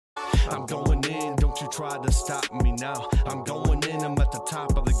I'm going in, don't you try to stop me now. I'm going in, I'm at the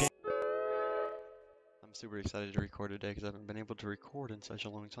top of the game. I'm super excited to record today because I haven't been able to record in such a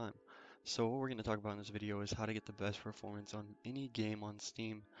long time. So what we're going to talk about in this video is how to get the best performance on any game on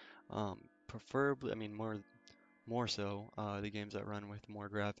Steam. Preferably, I mean more so the games that run with more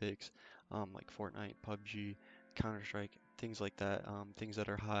graphics, like Fortnite, PUBG, Counter-Strike, things like that. Things that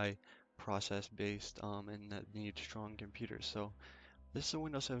are high process based and that need strong computers. So this is a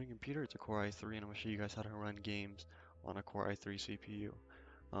Windows 7 computer. It's a Core i3, and I'm going to show you guys how to run games on a Core i3 CPU.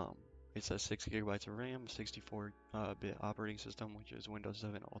 It says 6 gigabytes of RAM, 64-bit operating system, which is Windows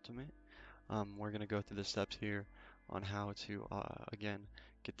 7 Ultimate. We're going to go through the steps here on how to, again,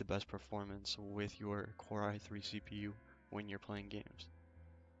 get the best performance with your Core i3 CPU when you're playing games.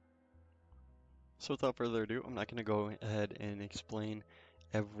 So without further ado, I'm not going to go ahead and explain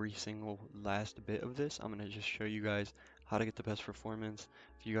every single last bit of this. I'm going to just show you guys how to get the best performance.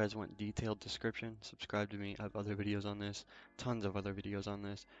 If you guys want detailed description, subscribe to me. I have other videos on this, tons of other videos on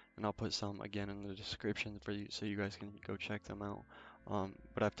this, and I'll put some again in the description for you so you guys can go check them out.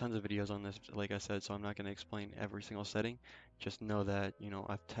 But I have tons of videos on this, like I said, so I'm not going to explain every single setting. Just know that, you know,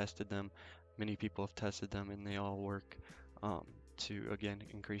 I've tested them. Many people have tested them and they all work to, again,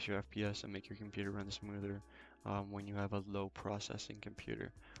 increase your FPS and make your computer run smoother when you have a low processing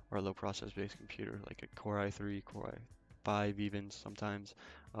computer or a low process based computer like a Core i3, Core i5 even sometimes,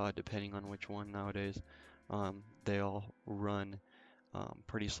 depending on which one nowadays. They all run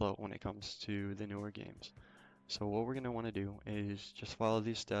pretty slow when it comes to the newer games. So what we're going to want to do is just follow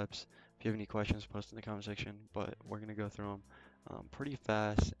these steps. If you have any questions, post in the comment section, but we're going to go through them pretty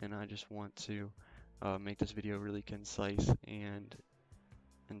fast, and I just want to make this video really concise and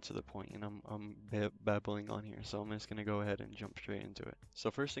to the point, and I'm babbling on here, so I'm just going to go ahead and jump straight into it.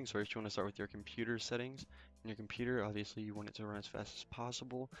 So first things first, you want to start with your computer settings. In your computer, obviously you want it to run as fast as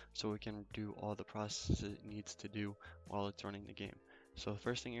possible so it can do all the processes it needs to do while it's running the game. So the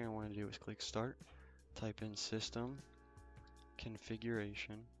first thing you're going to want to do is click start, type in system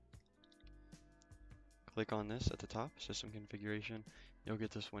configuration, click on this at the top, system configuration. You'll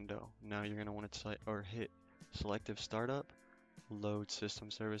get this window. Now you're going to want to hit selective startup, load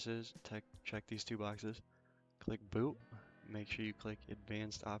system services, check these two boxes, click boot, make sure you click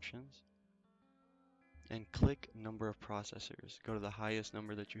advanced options, and click number of processors. Go to the highest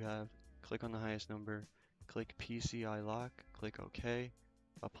number that you have, click on the highest number, click PCI lock, click OK,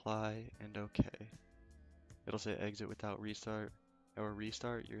 apply, and OK. It'll say exit without restart or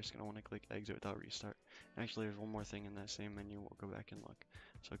restart. You're just going to want to click exit without restart. Actually, there's one more thing in that same menu. We'll go back and look.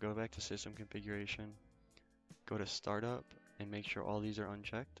 So go back to system configuration, go to startup, and make sure all these are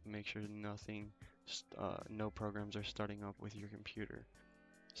unchecked. Make sure no programs are starting up with your computer.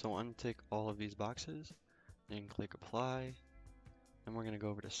 So untick all of these boxes, then click apply. Then we're going to go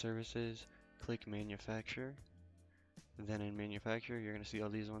over to services, click manufacture. Then in manufacture, you're going to see all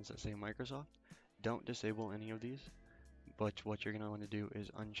these ones that say Microsoft. Don't disable any of these, but what you're going to want to do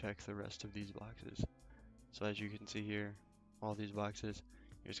is uncheck the rest of these boxes. So as you can see here, all these boxes,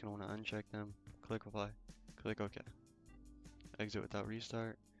 you're just going to want to uncheck them, click apply, click OK. Exit without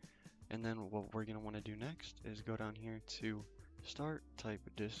restart. And then what we're going to want to do next is go down here to start, type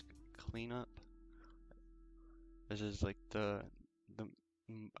disk cleanup. This is like the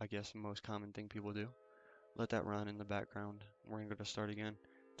I guess most common thing people do. Let that run in the background. We're going to go to start again,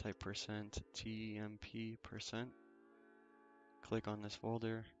 type %temp%, click on this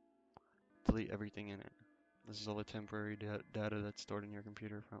folder, delete everything in it. This is all the temporary data that's stored in your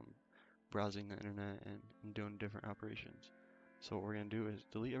computer from browsing the internet and doing different operations. So what we're going to do is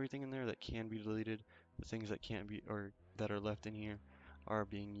delete everything in there that can be deleted. The things that can't be, or that are left in here, are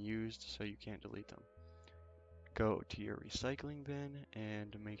being used, so you can't delete them. Go to your recycling bin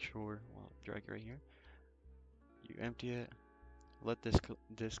and make sure, well, drag it right here. You empty it. Let this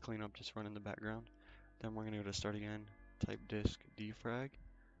cleanup just run in the background. Then we're going to go to start again. Type disk defrag.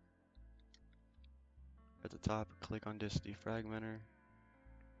 At the top, click on disk defragmenter.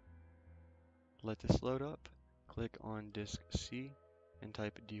 Let this load up. Click on disk C and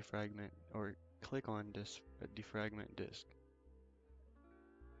type defragment, or click on defragment disk.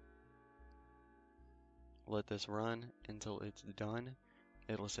 Let this run until it's done.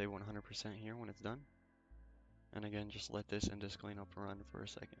 It'll say 100% here when it's done. And again, just let this and disk cleanup run for a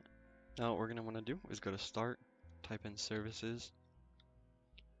second. Now what we're going to want to do is go to start, type in services.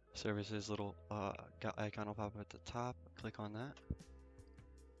 Services little icon will pop up at the top. Click on that.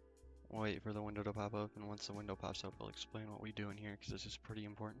 Wait for the window to pop up, and once the window pops up, I'll explain what we do in here because this is pretty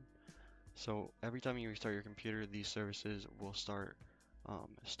important. So every time you restart your computer, these services will start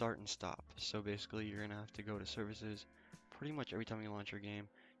and stop. So basically, you're gonna have to go to services pretty much every time you launch your game.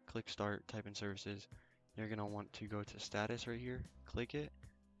 click start, type in services. You're going to want to go to status right here, click it,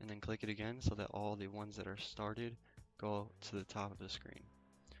 and then click it again so that all the ones that are started go to the top of the screen.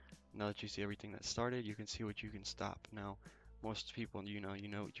 Now that you see everything that started, you can see what you can stop. Now, most people, you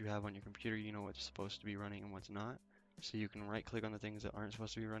know what you have on your computer, you know what's supposed to be running and what's not. So you can right click on the things that aren't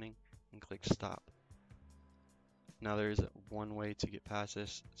supposed to be running and click stop. Now there's one way to get past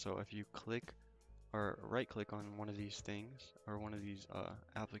this. So if you click or right click on one of these things or one of these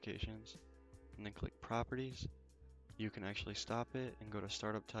applications and then click properties, you can actually stop it and go to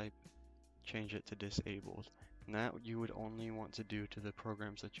startup type, change it to disabled. And that you would only want to do to the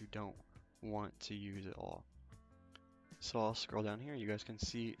programs that you don't want to use at all. So I'll scroll down here. You guys can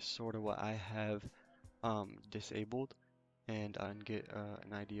see sort of what I have disabled and get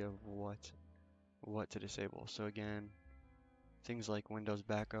an idea of what to disable. So again, things like Windows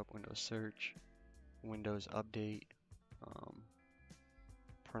Backup, Windows Search, Windows Update,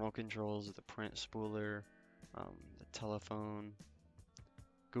 parental controls, the print spooler, the telephone,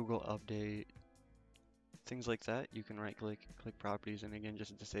 Google Update, things like that. You can right click, click properties, and again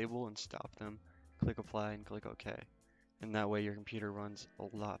just disable and stop them, click apply and click OK. And that way your computer runs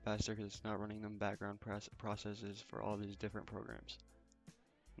a lot faster because it's not running them background processes for all these different programs.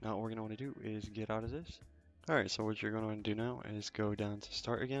 Now what we're going to want to do is get out of this. Alright, so what you're going to want to do now is go down to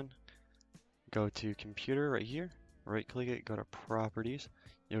start again, go to computer right here, right click it, go to properties,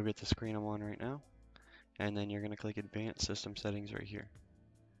 you'll get the screen I'm on right now, and then you're going to click advanced system settings right here.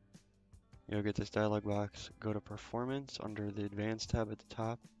 You'll get this dialog box, go to performance under the advanced tab at the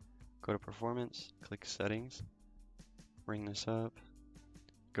top, go to performance, click settings, bring this up,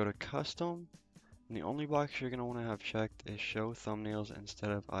 go to custom, and the only box you're going to want to have checked is show thumbnails instead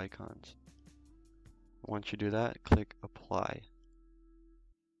of icons. Once you do that, click apply,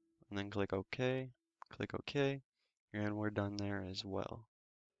 and then click OK, and we're done there as well.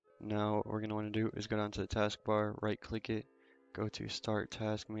 Now what we're going to want to do is go down to the taskbar, right click it, go to start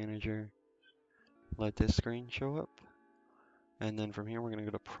task manager, let this screen show up, and then from here we're going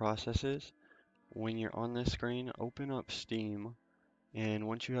to go to processes. When you're on this screen, open up Steam, and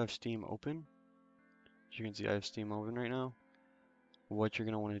once you have Steam open, as you can see I have Steam open right now, what you're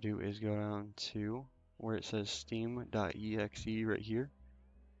going to want to do is go down to where it says steam.exe right here,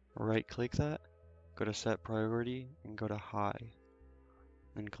 right click that, go to set priority and go to high,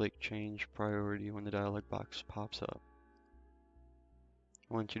 then click change priority when the dialog box pops up.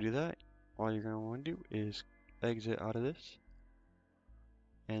 Once you do that, all you're going to want to do is exit out of this,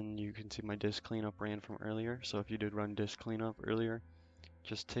 and you can see my disk cleanup ran from earlier. So if you did run disk cleanup earlier,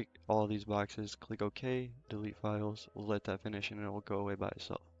 just tick all these boxes, click OK, delete files, we'll let that finish and it will go away by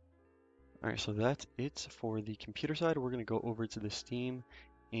itself. Alright, so that's it for the computer side. We're going to go over to the Steam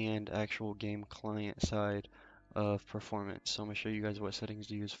and actual game client side of performance. So I'm going to show you guys what settings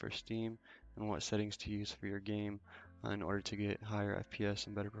to use for Steam and what settings to use for your game in order to get higher FPS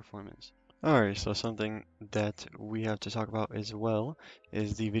and better performance. Alright, so something that we have to talk about as well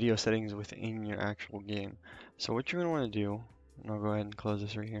is the video settings within your actual game. So what you're going to want to do, and I'll go ahead and close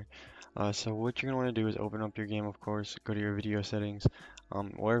this right here. So what you're going to want to do is open up your game, of course, go to your video settings,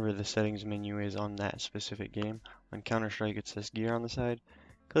 wherever the settings menu is on that specific game. On Counter-Strike it says gear on the side,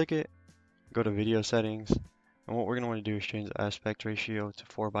 click it, go to video settings, and what we're going to want to do is change the aspect ratio to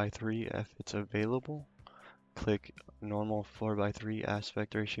 4:3 if it's available. Click normal 4:3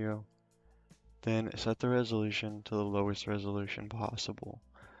 aspect ratio, then set the resolution to the lowest resolution possible.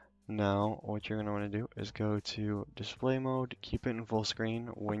 Now what you're going to want to do is go to display mode, keep it in full screen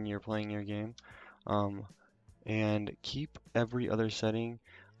when you're playing your game, and keep every other setting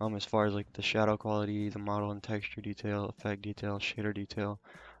as far as like the shadow quality, the model and texture detail, effect detail, shader detail,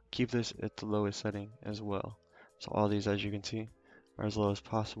 keep this at the lowest setting as well. So all these, as you can see, are as low as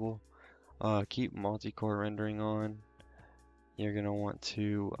possible. Keep multi-core rendering on. You're going to want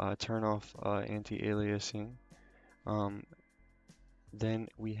to turn off anti-aliasing. Then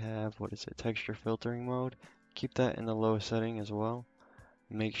we have, texture filtering mode. Keep that in the lowest setting as well.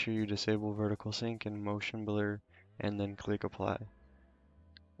 Make sure you disable vertical sync and motion blur, and then click apply.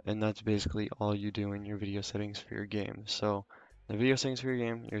 And that's basically all you do in your video settings for your game. So the video settings for your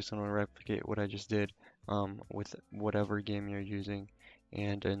game, you're just going to replicate what I just did with whatever game you're using,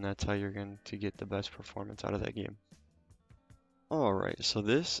 and that's how you're going to get the best performance out of that game. Alright, so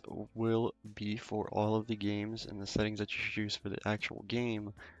this will be for all of the games and the settings that you should use for the actual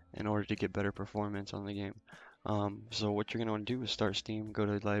game in order to get better performance on the game. So what you're going to want to do is start Steam, go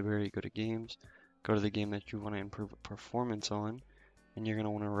to library, go to games, go to the game that you want to improve performance on, and you're going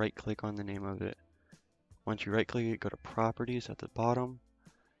to want to right click on the name of it. Once you right click it, go to properties at the bottom.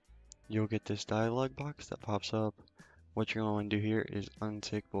 You'll get this dialog box that pops up. What you're going to do here is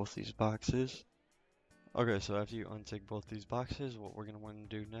untick both these boxes. Okay, so after you untick both these boxes, what we're going to want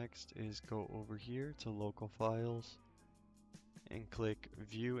to do next is go over here to local files and click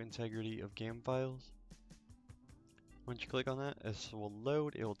view integrity of game files. Once you click on that, this will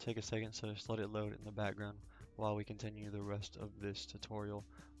load. It will take a second, so just let it load in the background while we continue the rest of this tutorial.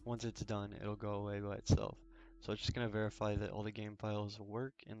 Once it's done, it'll go away by itself. So it's just going to verify that all the game files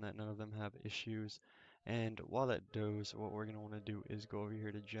work and that none of them have issues. And while that does, what we're going to want to do is go over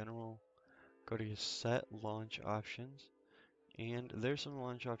here to General, go to Set Launch Options, and there's some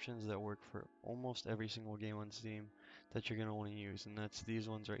launch options that work for almost every single game on Steam that you're going to want to use, and that's these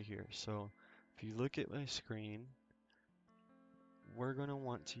ones right here. So if you look at my screen, we're going to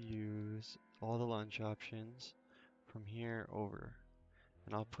want to use all the launch options from here over.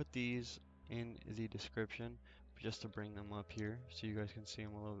 And I'll put these in the description just to bring them up here so you guys can see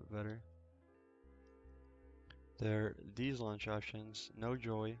them a little bit better. There, these launch options,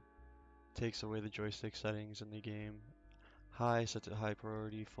 nojoy takes away the joystick settings in the game. High sets it high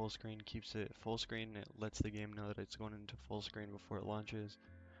priority, full screen keeps it full screen, it lets the game know that it's going into full screen before it launches.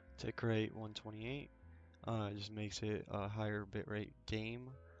 Tickrate 128 just makes it a higher bitrate game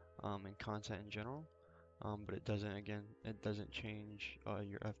and content in general. But it doesn't, again, it doesn't change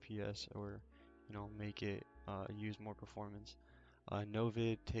your FPS or, make it use more performance.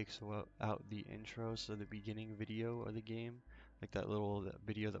 Novid takes out the intro, so the beginning video of the game, like that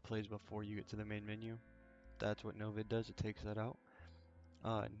video that plays before you get to the main menu. That's what novid does, it takes that out.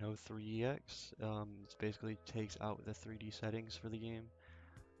 No 3x, it basically takes out the 3D settings for the game.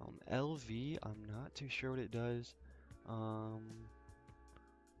 LV, I'm not too sure what it does. Um,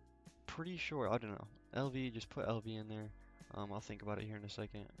 Pretty sure, I don't know. LV, just put LV in there. I'll think about it here in a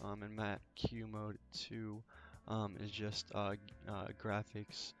second. And Matt Q mode 2 is just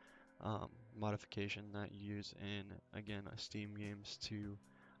graphics modification that you use in, again, Steam games to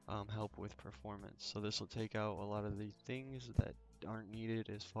help with performance. So this will take out a lot of the things that aren't needed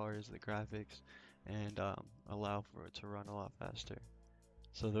as far as the graphics and allow for it to run a lot faster.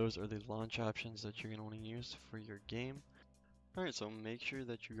 So those are the launch options that you're going to want to use for your game. Alright, so make sure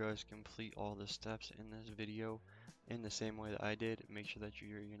that you guys complete all the steps in this video in the same way that I did. Make sure that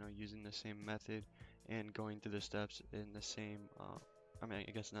you're, using the same method and going through the steps in the same,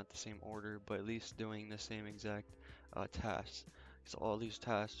 I guess not the same order, but at least doing the same exact tasks. So all these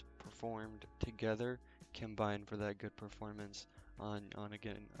tasks performed together combine for that good performance on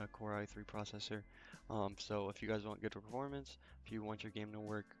again, a Core i3 processor. So if you guys want good performance, if you want your game to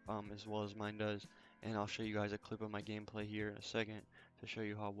work as well as mine does, and I'll show you guys a clip of my gameplay here in a second to show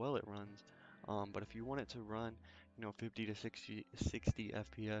you how well it runs. But if you want it to run, 50 to 60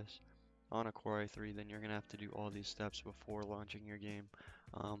 FPS on a Core i3, then you're gonna have to do all these steps before launching your game.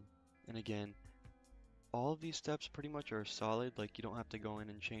 And again, all of these steps pretty much are solid. Like, you don't have to go in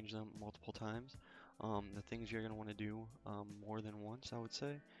and change them multiple times. The things you're gonna want to do more than once, I would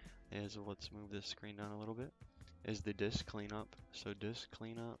say, is, let's move this screen down a little bit, is the disk cleanup. So disk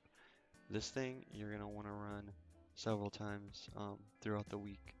cleanup. This thing you're going to want to run several times throughout the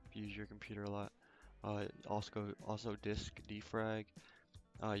week if you use your computer a lot. Also disk defrag.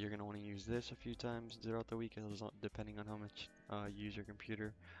 You're going to want to use this a few times throughout the week, depending on how much you use your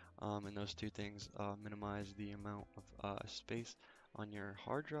computer. And those two things minimize the amount of space on your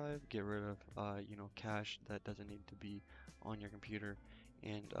hard drive, get rid of cache that doesn't need to be on your computer,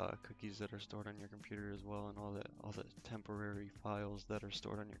 and cookies that are stored on your computer as well, and all the temporary files that are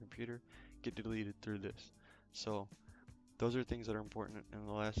stored on your computer get deleted through this. So those are things that are important. And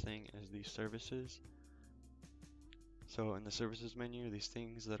the last thing is the services. So in the services menu, these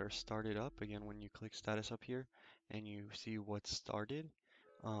things that are started up, again, when you click status up here and you see what's started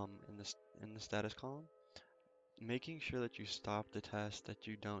in the status column, making sure that you stop the tasks that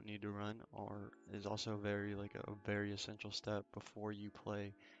you don't need to run is also a very essential step before you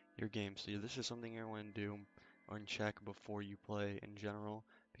play your game. So this is something you're going to do and check before you play in general,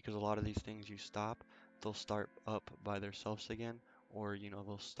 because a lot of these things you stop, they'll start up by themselves again, or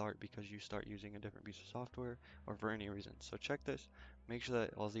they'll start because you start using a different piece of software or for any reason. So check this, make sure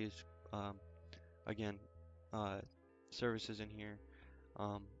that all these again services in here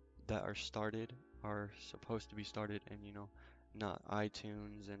that are started are supposed to be started, and not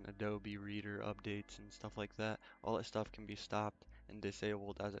iTunes and Adobe Reader updates and stuff like that. All that stuff can be stopped and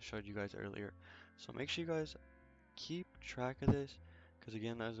disabled as I showed you guys earlier. So make sure you guys keep track of this, because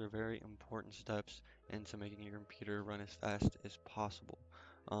again, those are very important steps into making your computer run as fast as possible.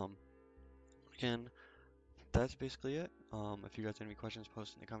 Again, that's basically it. If you guys have any questions,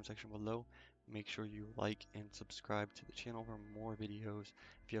 post in the comment section below. make sure you like and subscribe to the channel for more videos.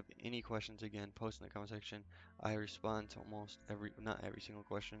 If you have any questions, again, post in the comment section. I respond to almost not every single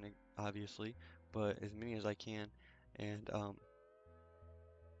question, obviously, but as many as I can. And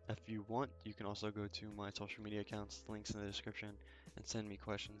if you want, you can also go to my social media accounts, links in the description, and send me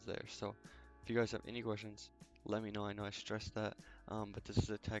questions there. So if you guys have any questions, let me know. I know I stressed that, but this is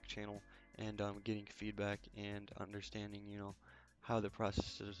a tech channel, and getting feedback and understanding, how the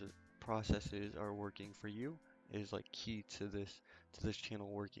processes are working for you is like key to this channel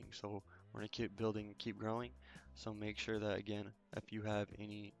working. So we're gonna keep building and keep growing. So make sure that, again, if you have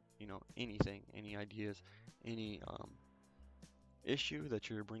any, anything, any ideas, any issue, that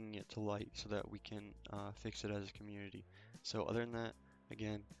you're bringing it to light so that we can fix it as a community. So other than that,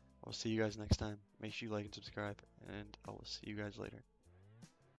 again, I'll see you guys next time. Make sure you like and subscribe, and I will see you guys later.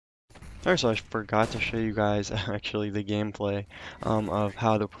 Alright, so I forgot to show you guys actually the gameplay of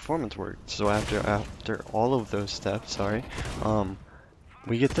how the performance worked. So after all of those steps,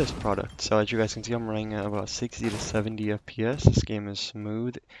 we get this product. So as you guys can see, I'm running at about 60 to 70 FPS. This game is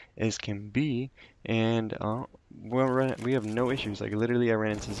smooth as can be, and we have no issues. Like literally, I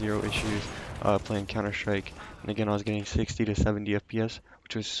ran into 0 issues playing Counter-Strike, and again, I was getting 60 to 70 FPS,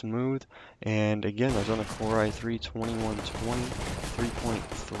 which was smooth. And again, I was on a Core i3 2120,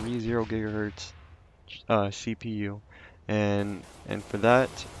 3.30 gigahertz CPU, and for that,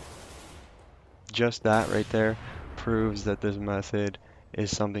 just that right there proves that this method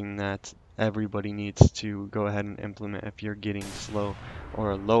is something that everybody needs to go ahead and implement if you're getting slow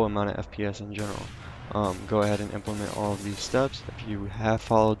or a low amount of FPS in general. Go ahead and implement all of these steps. If you have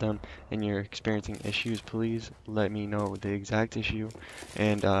followed them and you're experiencing issues, please let me know the exact issue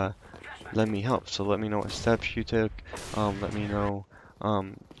and let me help. So let me know what steps you took. Let me know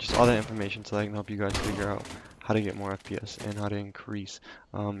just all that information so I can help you guys figure out how to get more FPS and how to increase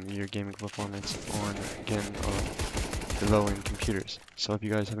your gaming performance on, again, low-end computers. So if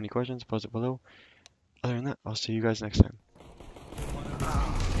you guys have any questions, post it below. Other than that, I'll see you guys next time.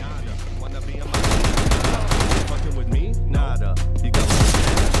 Fucking with me? Nada. You got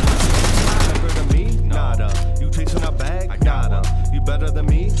better than me? Nada. You chasing a bag? Nada. You better than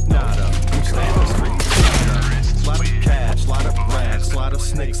me? Nada. You stay in the street? Lot of cash, lot of grass, lot of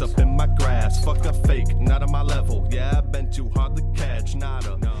snakes up in my grass. Fuck a fake, not on my level. Yeah, I've been too hard to catch.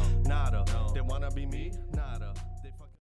 Nada.